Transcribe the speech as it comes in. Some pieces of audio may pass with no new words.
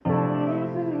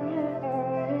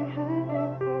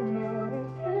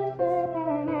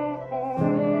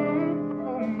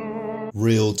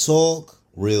Real talk,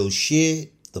 real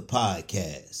shit, the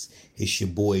podcast. It's your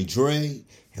boy Dre,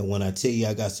 and when I tell you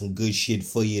I got some good shit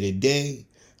for you today,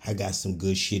 I got some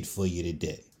good shit for you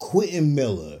today. Quentin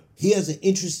Miller, he has an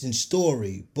interesting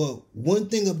story, but one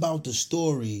thing about the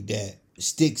story that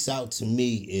sticks out to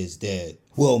me is that,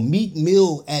 well, Meek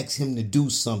Mill asked him to do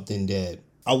something that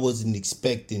I wasn't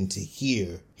expecting to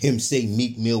hear him say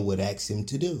Meek Mill would ask him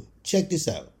to do. Check this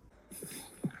out.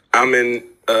 I'm in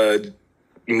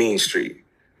Mean Street.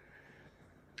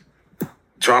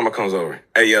 Drama comes over.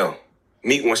 Hey, yo,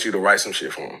 Meek wants you to write some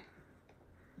shit for him.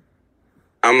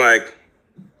 I'm like,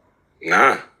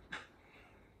 nah.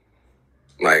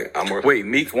 Like, I'm working. Wait,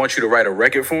 Meek wants you to write a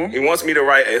record for him? He wants me to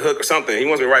write a hook or something. He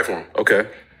wants me to write for him. Okay.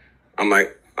 I'm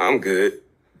like, I'm good.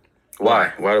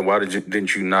 Why? Why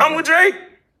didn't you not? I'm with Drake.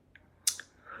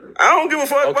 I don't give a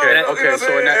fuck. Okay, about, okay. So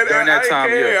during that time,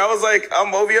 yeah, yeah. I was like,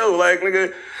 I'm OVO, like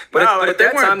nigga. But nah, at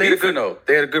that time,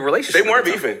 they had a good relationship. They weren't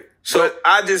beefing. So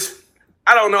I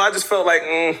don't know. I just felt like,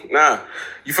 nah.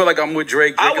 You feel like I'm with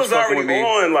Drake. I was already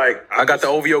on. Like I got the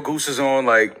OVO gooses on.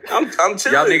 Like I'm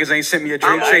chilling. Y'all niggas ain't sent me a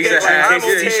Dream Chaser hat,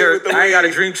 t-shirt. I ain't got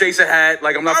a Dream Chaser hat.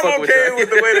 Like I'm not fucking with that. I'm okay with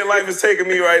the way that life is taking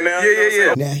me right now.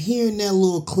 Yeah. Now hearing that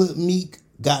little clip, Meek,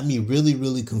 got me really,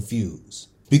 really confused.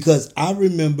 Because I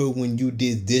remember when you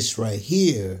did this right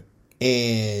here,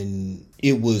 and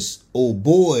it was old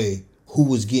boy who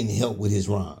was getting help with his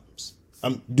rhymes.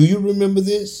 Do you remember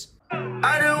this?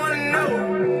 I didn't want to know.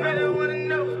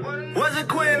 Was it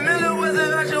Quentin Miller? Was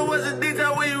it Usher? Was it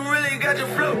detail where you really got your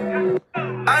flow?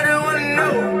 I didn't want to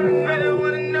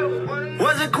know.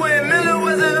 Was it Quentin Miller?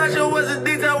 Was it Usher? Was it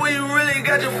detail where you really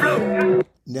got your flow?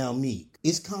 Now, Meek,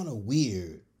 it's kind of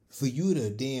weird for you to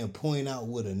damn point out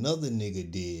what another nigga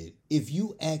did if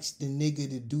you asked the nigga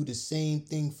to do the same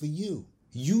thing for you.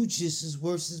 You just as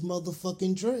worse as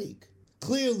motherfucking Drake.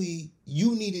 Clearly,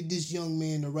 you needed this young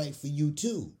man to write for you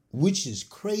too, which is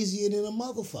crazier than a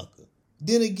motherfucker.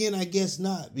 Then again, I guess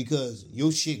not, because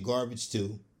your shit garbage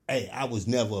too. Hey, I was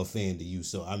never a fan of you,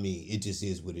 so I mean, it just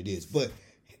is what it is. But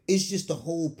it's just the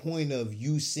whole point of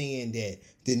you saying that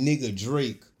the nigga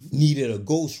Drake needed a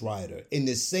ghostwriter. And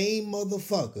the same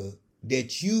motherfucker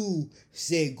that you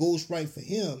said ghostwrite for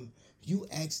him, you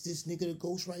asked this nigga to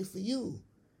ghostwrite for you.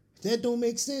 That don't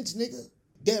make sense, nigga.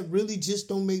 That really just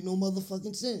don't make no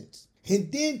motherfucking sense.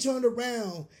 And then turn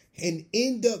around and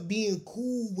end up being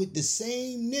cool with the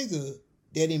same nigga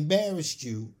that embarrassed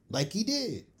you like he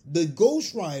did. The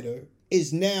ghostwriter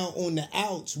is now on the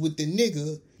outs with the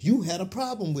nigga you had a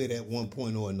problem with at one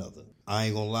point or another. I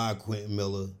ain't gonna lie, Quentin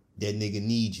Miller. That nigga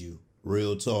need you.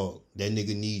 Real talk. That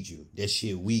nigga need you. That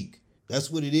shit weak. That's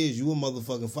what it is. You a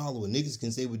motherfucking follower. Niggas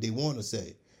can say what they want to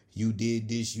say. You did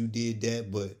this, you did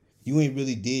that, but you ain't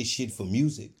really did shit for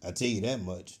music. I tell you that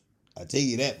much.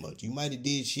 You might have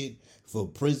did shit for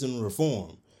prison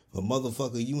reform, but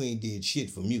motherfucker, you ain't did shit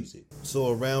for music.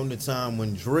 So around the time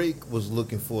when Drake was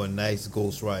looking for a nice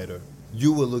ghostwriter,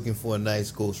 you were looking for a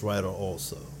nice ghostwriter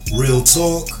also. Real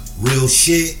talk, real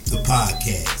shit, the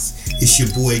podcast. It's your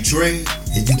boy Dre,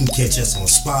 and you can catch us on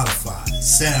Spotify,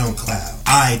 SoundCloud,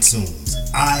 iTunes,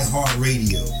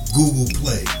 iHeartRadio, Google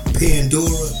Play,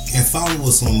 Pandora, and follow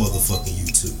us on motherfucking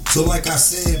YouTube. So like I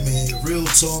said, man, real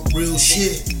talk, real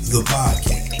shit, the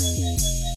podcast.